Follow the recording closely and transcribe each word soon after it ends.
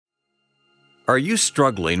Are you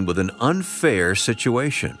struggling with an unfair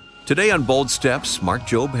situation? Today on Bold Steps, Mark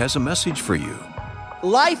Jobe has a message for you.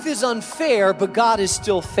 Life is unfair, but God is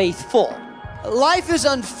still faithful. Life is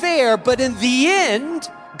unfair, but in the end,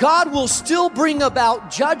 God will still bring about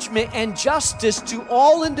judgment and justice to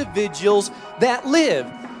all individuals that live,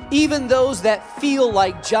 even those that feel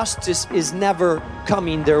like justice is never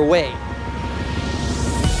coming their way.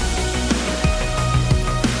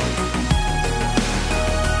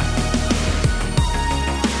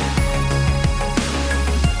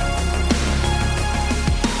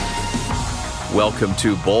 Welcome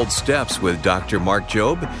to Bold Steps with Dr. Mark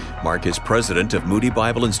Jobe. Mark is president of Moody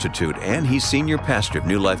Bible Institute, and he's senior pastor of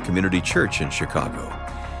New Life Community Church in Chicago.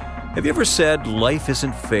 Have you ever said life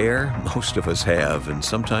isn't fair? Most of us have, and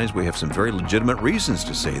sometimes we have some very legitimate reasons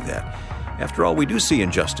to say that. After all, we do see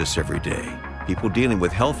injustice every day. People dealing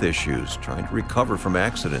with health issues, trying to recover from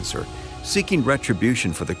accidents, or seeking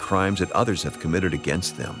retribution for the crimes that others have committed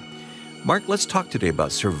against them. Mark, let's talk today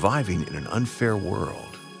about surviving in an unfair world.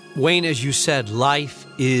 Wayne, as you said, life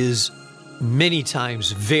is many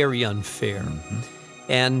times very unfair.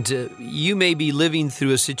 And you may be living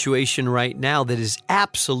through a situation right now that is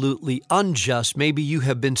absolutely unjust. Maybe you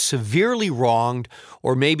have been severely wronged,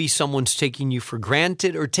 or maybe someone's taking you for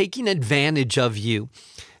granted or taking advantage of you.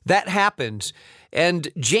 That happens. And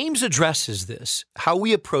James addresses this, how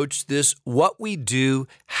we approach this, what we do,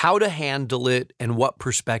 how to handle it, and what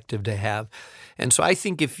perspective to have. And so I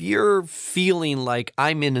think if you're feeling like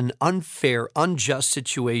I'm in an unfair, unjust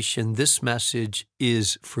situation, this message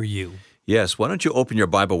is for you. Yes, why don't you open your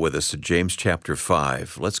Bible with us to James chapter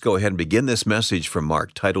 5. Let's go ahead and begin this message from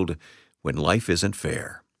Mark titled, When Life Isn't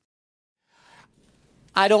Fair.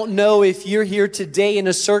 I don't know if you're here today in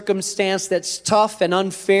a circumstance that's tough and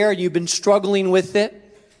unfair, you've been struggling with it.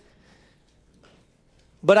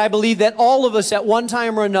 But I believe that all of us at one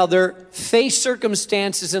time or another face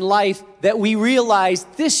circumstances in life that we realize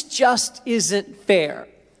this just isn't fair.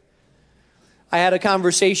 I had a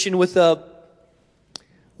conversation with a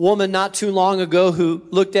woman not too long ago who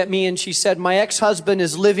looked at me and she said, my ex-husband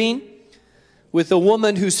is living with a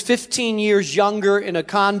woman who's 15 years younger in a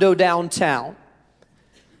condo downtown.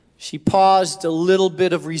 She paused, a little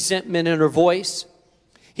bit of resentment in her voice.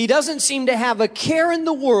 He doesn't seem to have a care in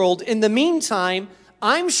the world. In the meantime,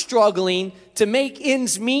 I'm struggling to make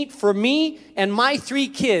ends meet for me and my 3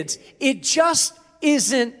 kids. It just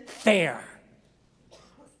isn't fair.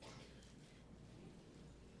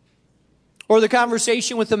 Or the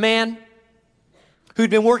conversation with a man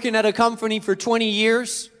who'd been working at a company for 20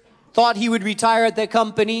 years, thought he would retire at that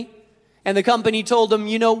company, and the company told him,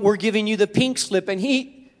 we're giving you the pink slip. And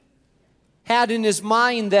he had in his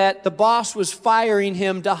mind that the boss was firing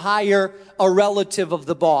him to hire a relative of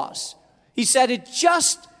the boss. He said, it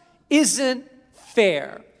just isn't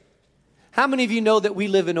fair. How many of you know that we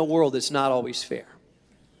live in a world that's not always fair?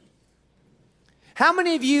 How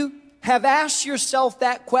many of you have asked yourself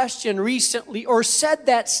that question recently or said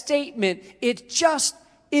that statement, it just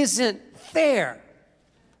isn't fair?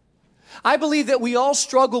 I believe that we all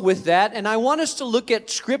struggle with that, and I want us to look at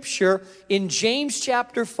Scripture in James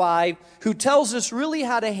chapter 5, who tells us really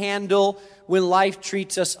how to handle when life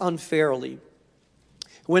treats us unfairly.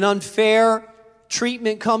 When unfair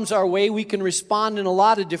treatment comes our way, we can respond in a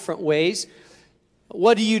lot of different ways.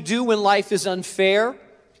 What do you do when life is unfair?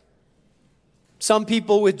 Some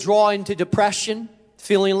people withdraw into depression,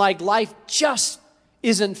 feeling like life just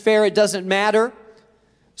isn't fair, it doesn't matter.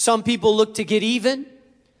 Some people look to get even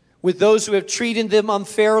with those who have treated them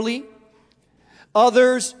unfairly.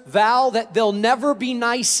 Others vow that they'll never be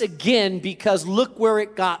nice again because look where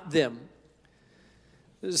it got them.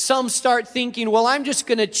 Some start thinking, well, I'm just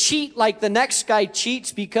going to cheat like the next guy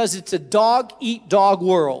cheats because it's a dog-eat-dog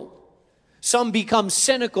world. Some become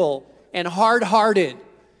cynical and hard-hearted,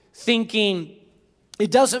 thinking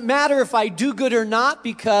it doesn't matter if I do good or not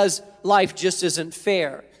because life just isn't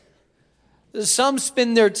fair. Some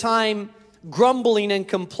spend their time grumbling and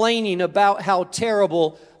complaining about how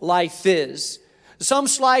terrible life is. Some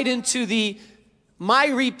slide into the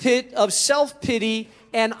miry pit of self-pity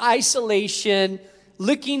and isolation,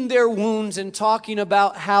 licking their wounds and talking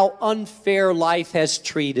about how unfair life has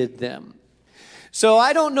treated them. So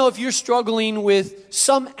I don't know if you're struggling with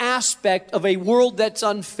some aspect of a world that's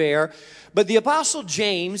unfair, but the Apostle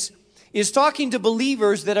James is talking to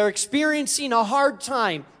believers that are experiencing a hard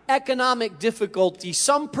time, economic difficulty,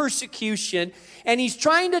 some persecution, and he's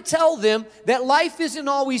trying to tell them that life isn't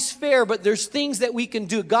always fair, but there's things that we can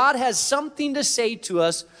do. God has something to say to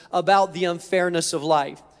us about the unfairness of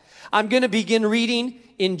life. I'm going to begin reading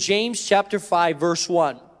in James chapter 5, verse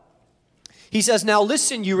 1. He says, now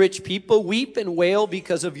listen, you rich people, weep and wail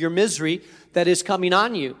because of your misery that is coming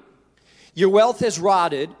on you. Your wealth has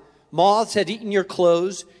rotted. Moths had eaten your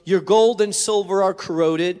clothes. Your gold and silver are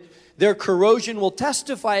corroded. Their corrosion will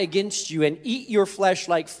testify against you and eat your flesh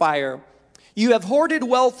like fire. You have hoarded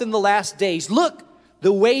wealth in the last days. Look,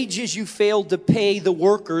 the wages you failed to pay the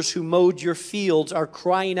workers who mowed your fields are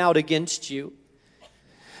crying out against you.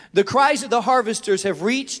 The cries of the harvesters have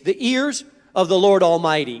reached the ears of the Lord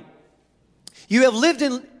Almighty. You have lived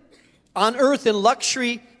on earth in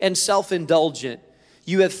luxury and self-indulgent.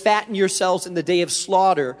 You have fattened yourselves in the day of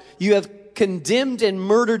slaughter. You have condemned and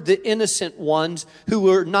murdered the innocent ones who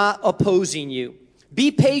were not opposing you. Be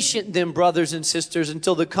patient then, brothers and sisters,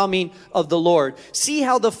 until the coming of the Lord. See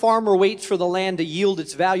how the farmer waits for the land to yield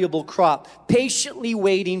its valuable crop, patiently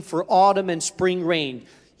waiting for autumn and spring rain.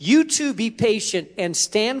 You too be patient and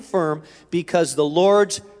stand firm, because the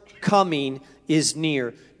Lord's coming is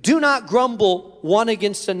near. Do not grumble one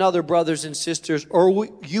against another, brothers and sisters, or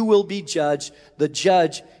you will be judged. The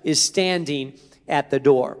judge is standing at the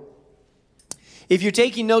door. If you're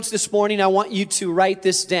taking notes this morning, I want you to write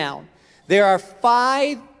this down. There are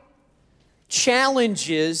 5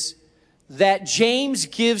 challenges that James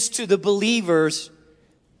gives to the believers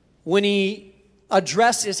when he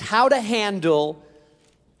addresses how to handle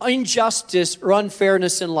injustice or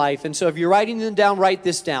unfairness in life. And so if you're writing them down, write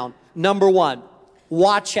this down. Number 1,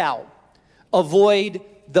 watch out. Avoid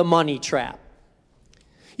the money trap.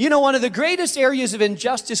 You know, one of the greatest areas of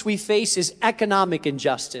injustice we face is economic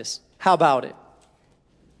injustice. How about it?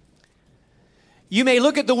 You may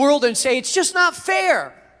look at the world and say, it's just not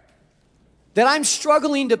fair that I'm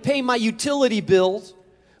struggling to pay my utility bills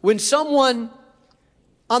when someone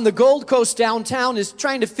on the Gold Coast downtown is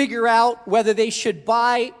trying to figure out whether they should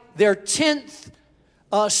buy their 10th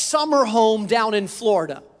summer home down in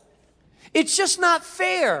Florida. It's just not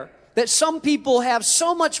fair that some people have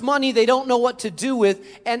so much money they don't know what to do with,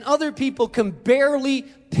 and other people can barely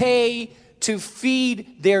pay to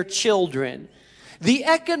feed their children. The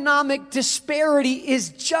economic disparity is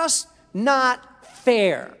just not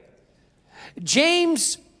fair.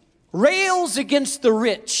 James rails against the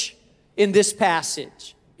rich in this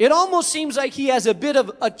passage. It almost seems like he has a bit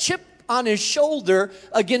of a chip on his shoulder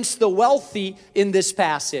against the wealthy in this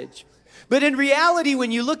passage. But in reality,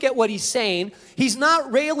 when you look at what he's saying, he's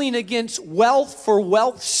not railing against wealth for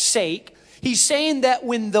wealth's sake. He's saying that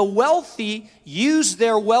when the wealthy use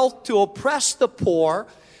their wealth to oppress the poor,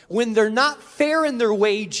 when they're not fair in their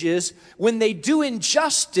wages, when they do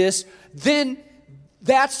injustice, then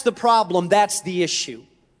that's the problem, that's the issue.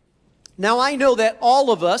 Now, I know that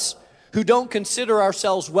all of us who don't consider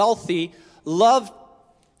ourselves wealthy love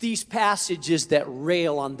these passages that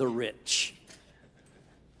rail on the rich.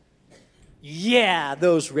 Yeah,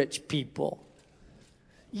 those rich people.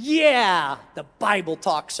 Yeah, the Bible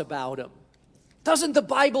talks about them. Doesn't the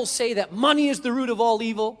Bible say that money is the root of all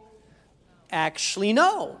evil? Actually,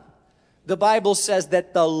 no. The Bible says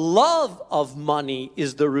that the love of money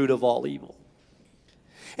is the root of all evil.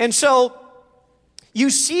 And so, you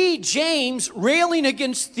see James railing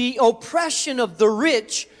against the oppression of the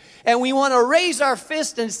rich, and we want to raise our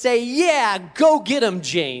fist and say, yeah, go get them,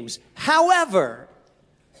 James. However,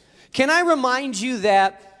 can I remind you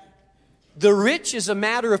that the rich is a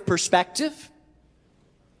matter of perspective?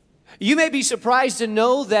 You may be surprised to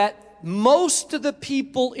know that most of the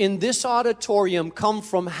people in this auditorium come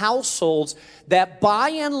from households that, by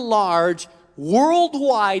and large,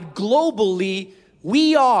 worldwide, globally,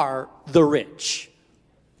 we are the rich.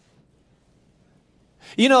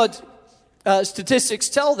 You know, statistics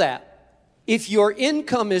tell that if your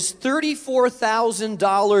income is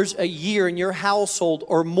 $34,000 a year in your household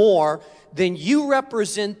or more, then you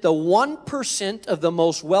represent the 1% of the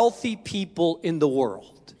most wealthy people in the world.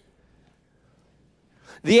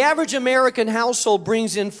 The average American household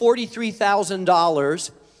brings in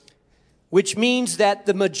 $43,000, which means that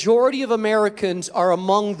the majority of Americans are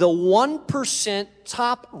among the 1%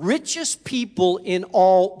 top richest people in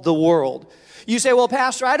all the world. You say, well,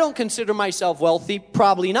 Pastor, I don't consider myself wealthy.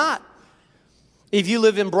 Probably not. If you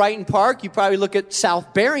live in Brighton Park, you probably look at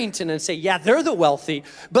South Barrington and say, yeah, they're the wealthy.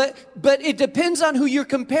 But it depends on who you're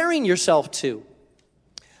comparing yourself to.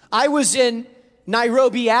 I was in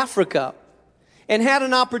Nairobi, Africa, and had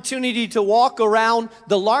an opportunity to walk around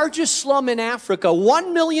the largest slum in Africa,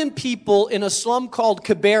 1 million people in a slum called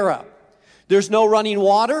Kibera. There's no running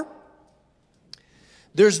water,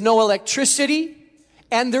 there's no electricity,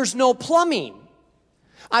 and there's no plumbing.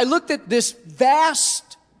 I looked at this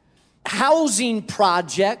vast housing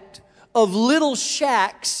project of little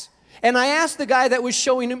shacks, and I asked the guy that was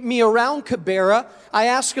showing me around Kibera, I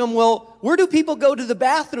asked him, well, where do people go to the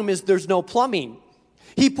bathroom if there's no plumbing?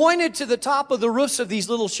 He pointed to the top of the roofs of these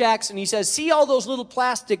little shacks and he says, see all those little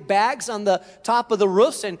plastic bags on the top of the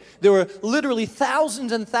roofs? And there were literally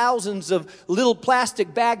thousands and thousands of little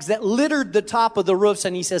plastic bags that littered the top of the roofs.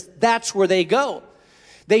 And he says, that's where they go.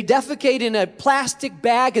 They defecate in a plastic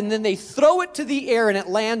bag and then they throw it to the air and it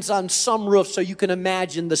lands on some roof, so you can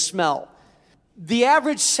imagine the smell. The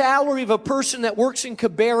average salary of a person that works in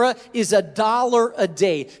Kibera is $1 a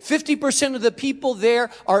day. 50% of the people there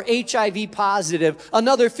are HIV positive.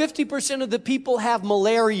 Another 50% of the people have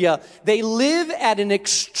malaria. They live at an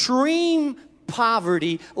extreme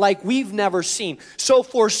poverty like we've never seen. So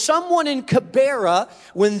for someone in Kibera,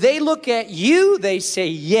 when they look at you, they say,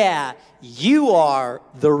 yeah, you are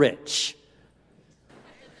the rich.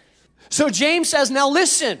 So James says, now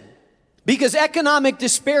listen. Because economic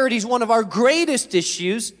disparity is one of our greatest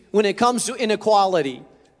issues when it comes to inequality.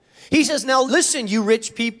 He says, now listen, you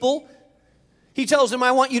rich people. He tells them,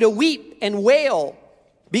 I want you to weep and wail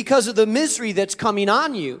because of the misery that's coming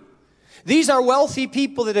on you. These are wealthy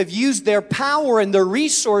people that have used their power and their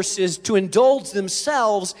resources to indulge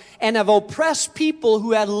themselves and have oppressed people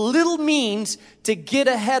who had little means to get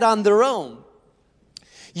ahead on their own.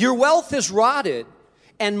 Your wealth is rotted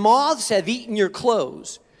and moths have eaten your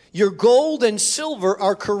clothes. Your gold and silver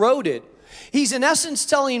are corroded. He's in essence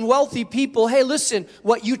telling wealthy people, hey, listen,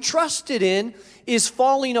 what you trusted in is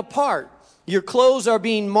falling apart. Your clothes are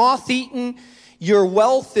being moth-eaten. Your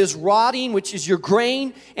wealth is rotting, which is your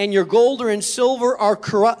grain, and your gold and silver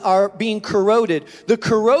are being corroded. The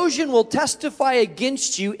corrosion will testify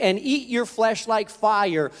against you and eat your flesh like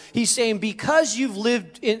fire. He's saying because you've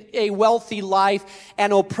lived in a wealthy life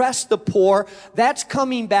and oppressed the poor, that's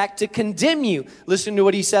coming back to condemn you. Listen to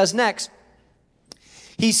what he says next.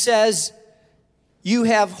 He says, you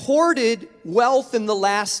have hoarded wealth in the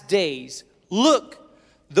last days. Look,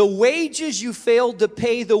 the wages you failed to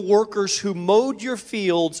pay the workers who mowed your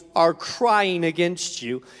fields are crying against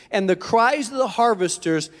you, and the cries of the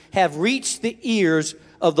harvesters have reached the ears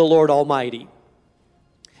of the Lord Almighty.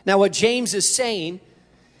 Now, what James is saying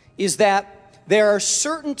is that there are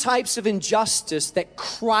certain types of injustice that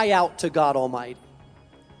cry out to God Almighty.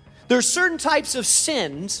 There are certain types of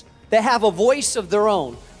sins that have a voice of their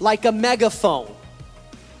own, like a megaphone.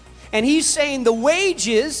 And he's saying the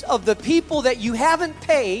wages of the people that you haven't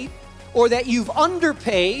paid or that you've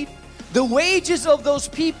underpaid, the wages of those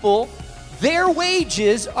people, their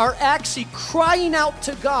wages are actually crying out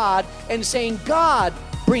to God and saying, God,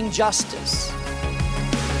 bring justice.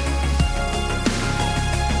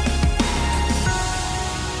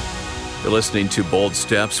 You're listening to Bold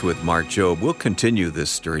Steps with Mark Jobe. We'll continue this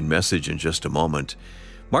stirring message in just a moment.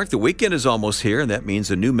 Mark, the weekend is almost here, and that means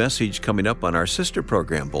a new message coming up on our sister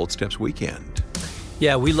program, Bold Steps Weekend.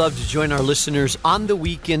 Yeah, we love to join our listeners on the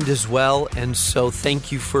weekend as well, and so thank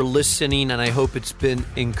you for listening, and I hope it's been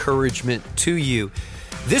encouragement to you.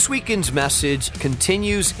 This weekend's message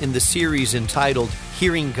continues in the series entitled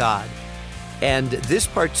Hearing God, and this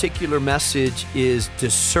particular message is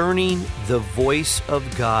Discerning the Voice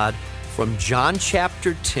of God from John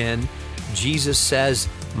chapter 10. Jesus says,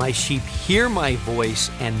 my sheep hear my voice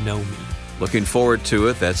and know me. Looking forward to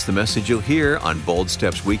it. That's the message you'll hear on Bold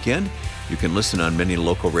Steps Weekend. You can listen on many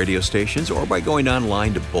local radio stations or by going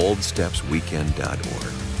online to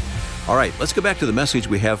boldstepsweekend.org. All right, let's go back to the message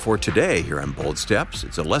we have for today here on Bold Steps.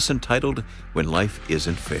 It's a lesson titled, When Life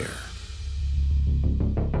Isn't Fair.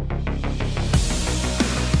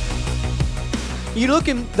 You look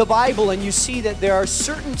in the Bible and you see that there are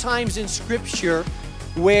certain times in Scripture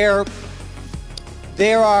where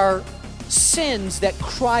there are sins that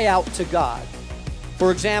cry out to God.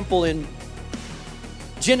 For example, in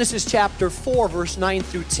Genesis chapter 4, verse 9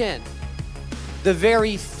 through 10, the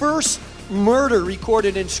very first murder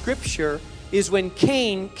recorded in Scripture is when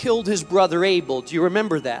Cain killed his brother Abel. Do you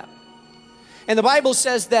remember that? And the Bible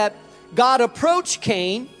says that God approached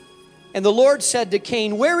Cain, and the Lord said to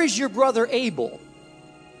Cain, where is your brother Abel?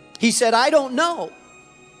 He said, I don't know.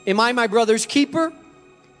 Am I my brother's keeper?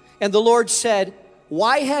 And the Lord said,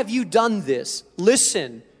 why have you done this?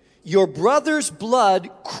 Listen, your brother's blood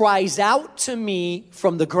cries out to me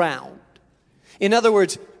from the ground. In other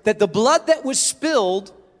words, that the blood that was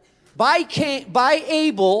spilled by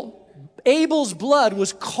Abel, Abel's blood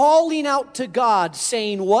was calling out to God,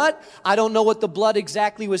 saying what? I don't know what the blood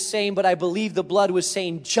exactly was saying, but I believe the blood was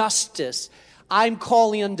saying justice. I'm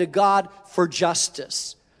calling unto God for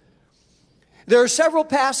justice. There are several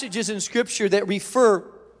passages in Scripture that refer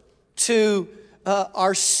to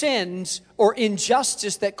our sins or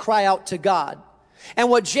injustice that cry out to God. And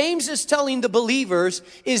what James is telling the believers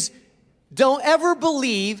is Don't ever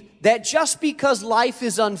believe that just because life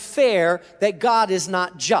is unfair, that God is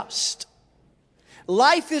not just.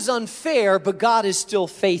 Life is unfair, but God is still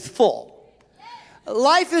faithful.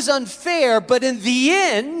 Life is unfair, but in the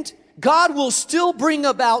end, God will still bring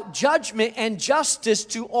about judgment and justice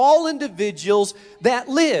to all individuals that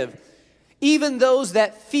live, even those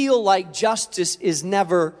that feel like justice is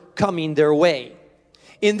never coming their way.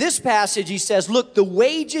 In this passage, he says, look, the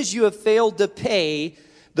wages you have failed to pay,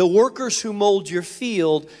 the workers who mold your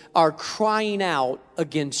field are crying out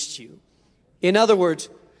against you. In other words,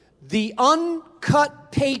 the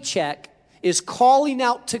uncut paycheck is calling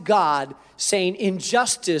out to God, saying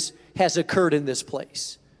injustice has occurred in this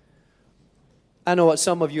place. I know what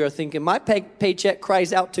some of you are thinking. My paycheck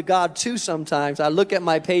cries out to God too sometimes. I look at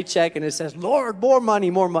my paycheck and it says, Lord, more money,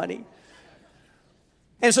 more money.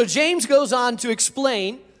 And so James goes on to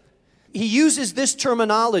explain. He uses this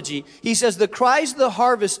terminology. He says, the cries of the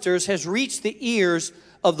harvesters has reached the ears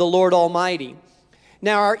of the Lord Almighty.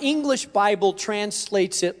 Now, our English Bible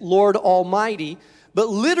translates it Lord Almighty, but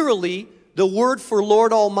literally, the word for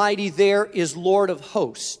Lord Almighty there is Lord of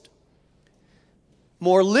hosts.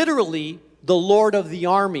 More literally, the Lord of the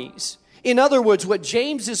armies. In other words, what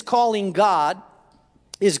James is calling God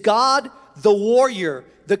is God, the warrior,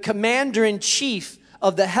 the commander-in-chief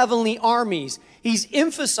of the heavenly armies. He's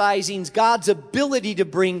emphasizing God's ability to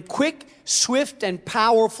bring quick, swift, and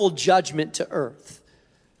powerful judgment to earth.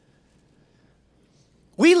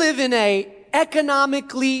 We live in an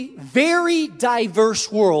economically very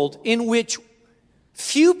diverse world in which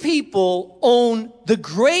few people own the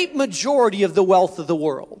great majority of the wealth of the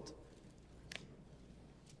world.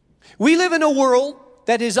 We live in a world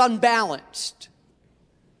that is unbalanced.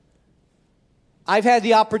 I've had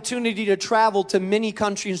the opportunity to travel to many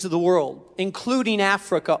countries of the world, including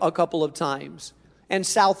Africa a couple of times, and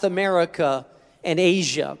South America and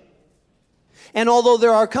Asia. And although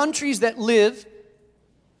there are countries that live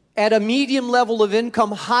at a medium level of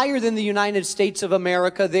income higher than the United States of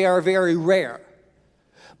America, they are very rare.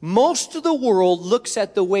 Most of the world looks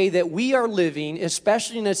at the way that we are living,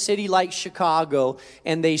 especially in a city like Chicago,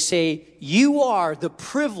 and they say, you are the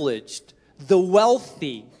privileged, the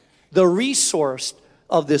wealthy, the resourced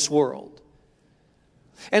of this world.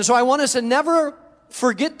 And so I want us to never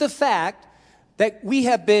forget the fact that we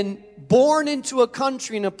have been born into a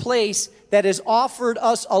country and a place that has offered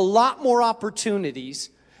us a lot more opportunities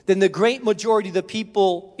than the great majority of the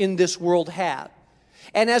people in this world have.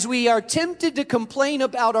 And as we are tempted to complain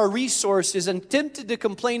about our resources and tempted to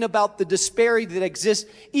complain about the disparity that exists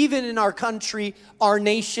even in our country, our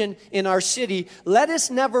nation, in our city, let us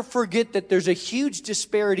never forget that there's a huge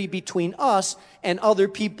disparity between us and other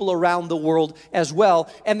people around the world as well.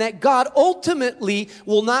 And that God ultimately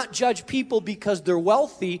will not judge people because they're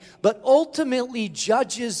wealthy, but ultimately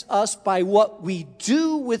judges us by what we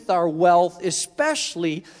do with our wealth,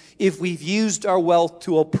 especially if we've used our wealth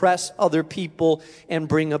to oppress other people and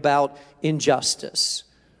bring about injustice.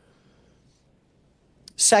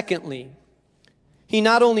 Secondly, he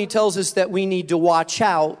not only tells us that we need to watch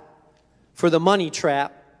out for the money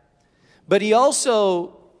trap, but he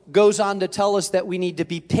also goes on to tell us that we need to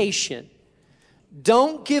be patient.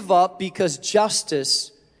 Don't give up because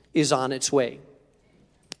justice is on its way.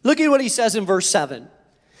 Look at what he says in verse 7.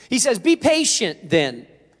 He says, be patient then.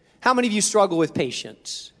 How many of you struggle with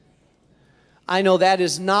patience? I know that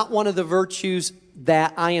is not one of the virtues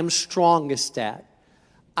that I am strongest at.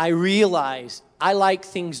 I realize I like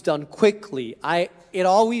things done quickly. It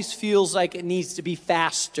always feels like it needs to be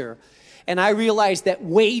faster. And I realize that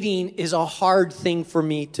waiting is a hard thing for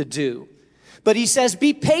me to do. But he says,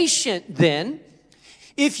 be patient then.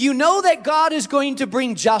 If you know that God is going to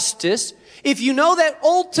bring justice, if you know that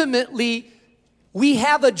ultimately we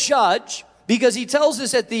have a judge, because he tells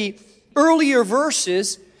us at the earlier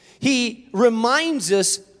verses, he reminds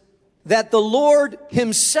us that the Lord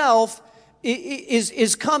himself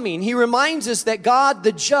is coming. He reminds us that God,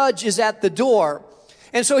 the judge, is at the door.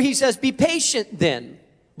 And so he says, be patient then,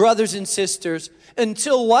 brothers and sisters,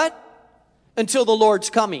 until what? Until the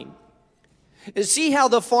Lord's coming. See how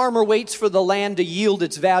the farmer waits for the land to yield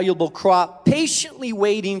its valuable crop, patiently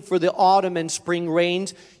waiting for the autumn and spring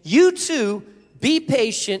rains. You too, be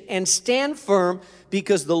patient and stand firm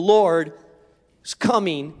because the Lord's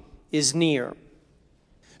coming is near.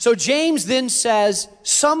 So James then says,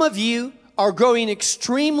 some of you are growing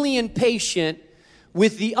extremely impatient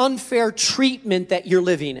with the unfair treatment that you're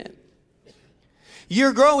living in.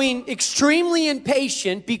 You're growing extremely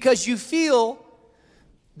impatient because you feel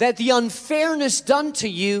that the unfairness done to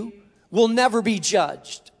you will never be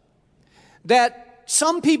judged. That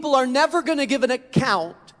some people are never going to give an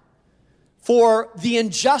account for the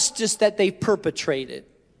injustice that they perpetrated.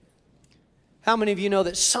 How many of you know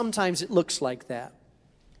that sometimes it looks like that?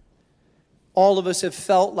 All of us have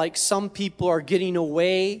felt like some people are getting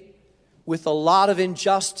away with a lot of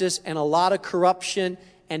injustice and a lot of corruption,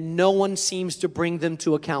 and no one seems to bring them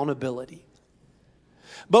to accountability.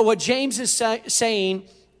 But what James is saying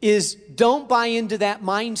is, don't buy into that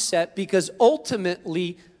mindset, because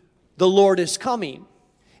ultimately the Lord is coming.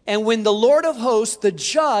 And when the Lord of hosts, the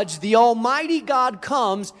judge, the Almighty God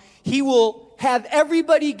comes, He will have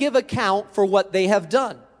everybody give account for what they have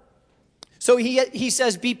done. So he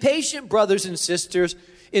says, be patient, brothers and sisters,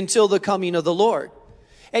 until the coming of the Lord.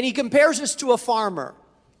 And he compares us to a farmer.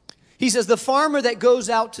 He says, the farmer that goes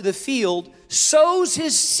out to the field sows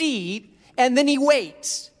his seed, and then he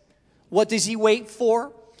waits. What does he wait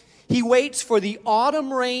for? He waits for the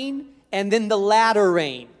autumn rain and then the latter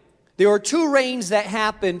rain. There are two rains that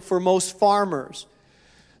happen for most farmers.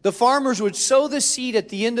 The farmers would sow the seed at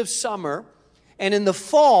the end of summer, and in the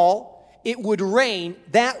fall, it would rain.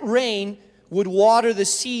 That rain would water the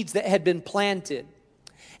seeds that had been planted.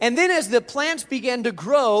 And then as the plants began to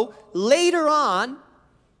grow, later on,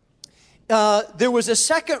 there was a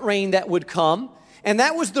second rain that would come, and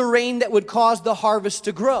that was the rain that would cause the harvest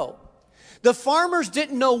to grow. The farmers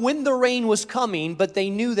didn't know when the rain was coming, but they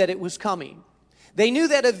knew that it was coming. They knew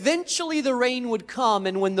that eventually the rain would come,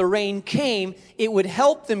 and when the rain came, it would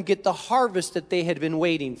help them get the harvest that they had been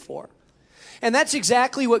waiting for. And that's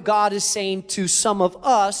exactly what God is saying to some of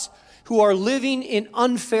us who are living in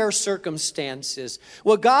unfair circumstances.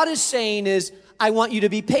 What God is saying is, I want you to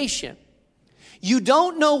be patient. You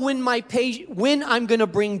don't know when I'm going to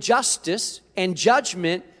bring justice and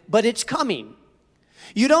judgment, but it's coming.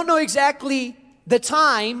 You don't know exactly the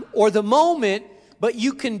time or the moment, but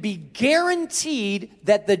you can be guaranteed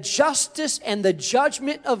that the justice and the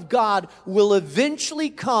judgment of God will eventually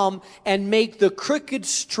come and make the crooked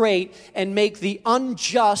straight and make the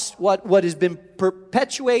unjust, what has been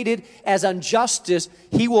perpetuated as injustice,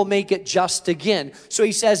 He will make it just again. So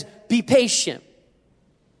He says, be patient.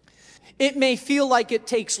 It may feel like it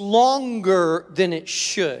takes longer than it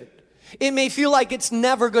should. It may feel like it's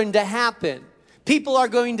never going to happen. People are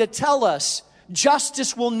going to tell us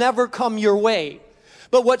justice will never come your way.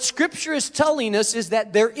 But what Scripture is telling us is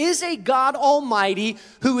that there is a God Almighty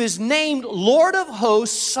who is named Lord of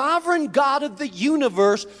Hosts, Sovereign God of the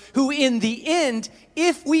universe, who in the end,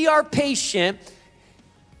 if we are patient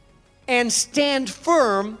and stand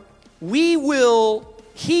firm, He will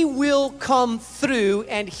come through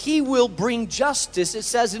and He will bring justice. It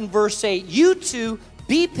says in verse 8, you too,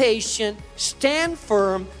 be patient, stand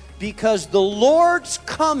firm, because the Lord's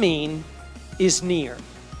coming is near.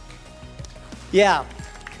 Yeah.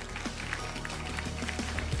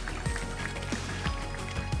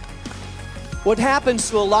 What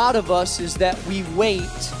happens to a lot of us is that we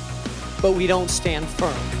wait, but we don't stand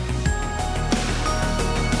firm.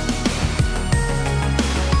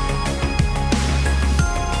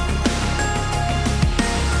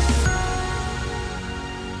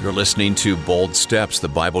 You're listening to Bold Steps, the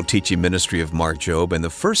Bible teaching ministry of Mark Jobe, and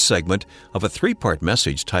the first segment of a three-part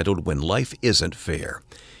message titled When Life Isn't Fair.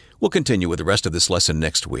 We'll continue with the rest of this lesson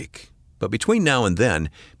next week. But between now and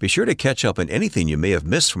then, be sure to catch up on anything you may have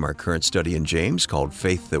missed from our current study in James called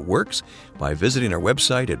Faith That Works by visiting our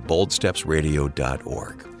website at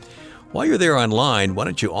boldstepsradio.org. While you're there online, why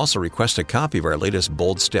don't you also request a copy of our latest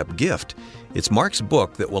Bold Step gift? It's Mark's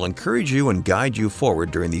book that will encourage you and guide you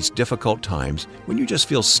forward during these difficult times when you just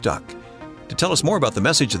feel stuck. To tell us more about the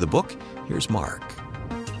message of the book, here's Mark.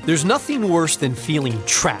 There's nothing worse than feeling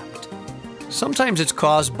trapped. Sometimes it's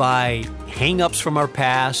caused by hang-ups from our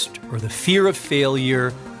past or the fear of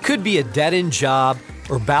failure, could be a dead-end job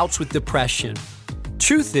or bouts with depression.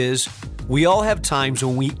 Truth is, we all have times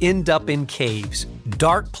when we end up in caves,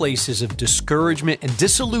 dark places of discouragement and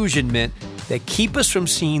disillusionment that keep us from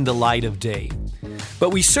seeing the light of day.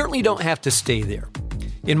 But we certainly don't have to stay there.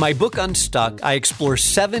 In my book Unstuck, I explore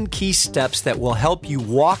 7 key steps that will help you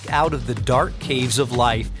walk out of the dark caves of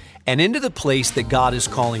life and into the place that God is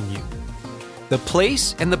calling you. The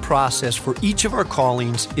place and the process for each of our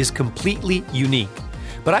callings is completely unique.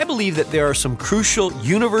 But I believe that there are some crucial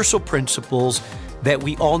universal principles that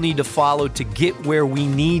we all need to follow to get where we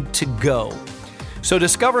need to go. So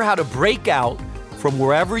discover how to break out from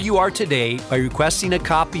wherever you are today by requesting a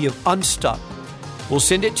copy of Unstuck. We'll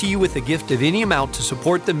send it to you with a gift of any amount to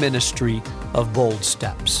support the ministry of Bold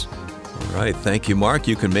Steps. All right, thank you, Mark.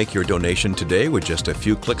 You can make your donation today with just a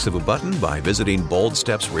few clicks of a button by visiting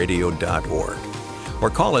boldstepsradio.org. Or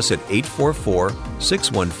call us at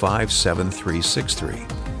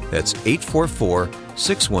 844-615-7363. That's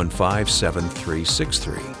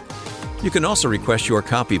 844-615-7363. You can also request your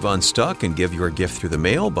copy of Unstuck and give your gift through the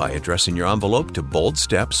mail by addressing your envelope to Bold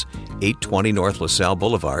Steps, 820 North LaSalle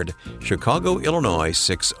Boulevard, Chicago, Illinois,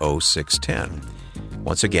 60610.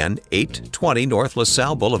 Once again, 820 North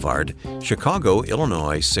LaSalle Boulevard, Chicago,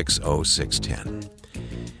 Illinois, 60610.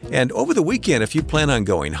 And over the weekend, if you plan on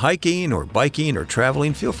going hiking or biking or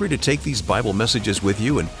traveling, feel free to take these Bible messages with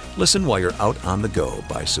you and listen while you're out on the go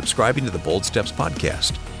by subscribing to the Bold Steps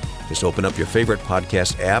podcast. Just open up your favorite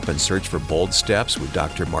podcast app and search for Bold Steps with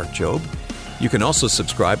Dr. Mark Jobe. You can also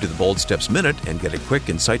subscribe to the Bold Steps Minute and get a quick,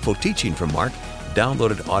 insightful teaching from Mark,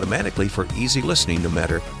 downloaded automatically for easy listening no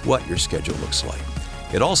matter what your schedule looks like.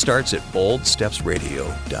 It all starts at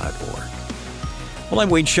boldstepsradio.org. Well, I'm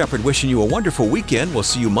Wayne Shepherd wishing you a wonderful weekend. We'll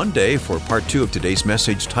see you Monday for part 2 of today's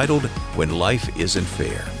message titled, When Life Isn't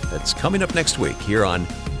Fair. That's coming up next week here on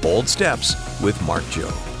Bold Steps with Mark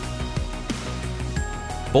Jobe.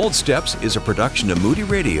 Bold Steps is a production of Moody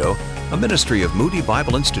Radio, a ministry of Moody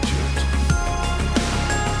Bible Institute.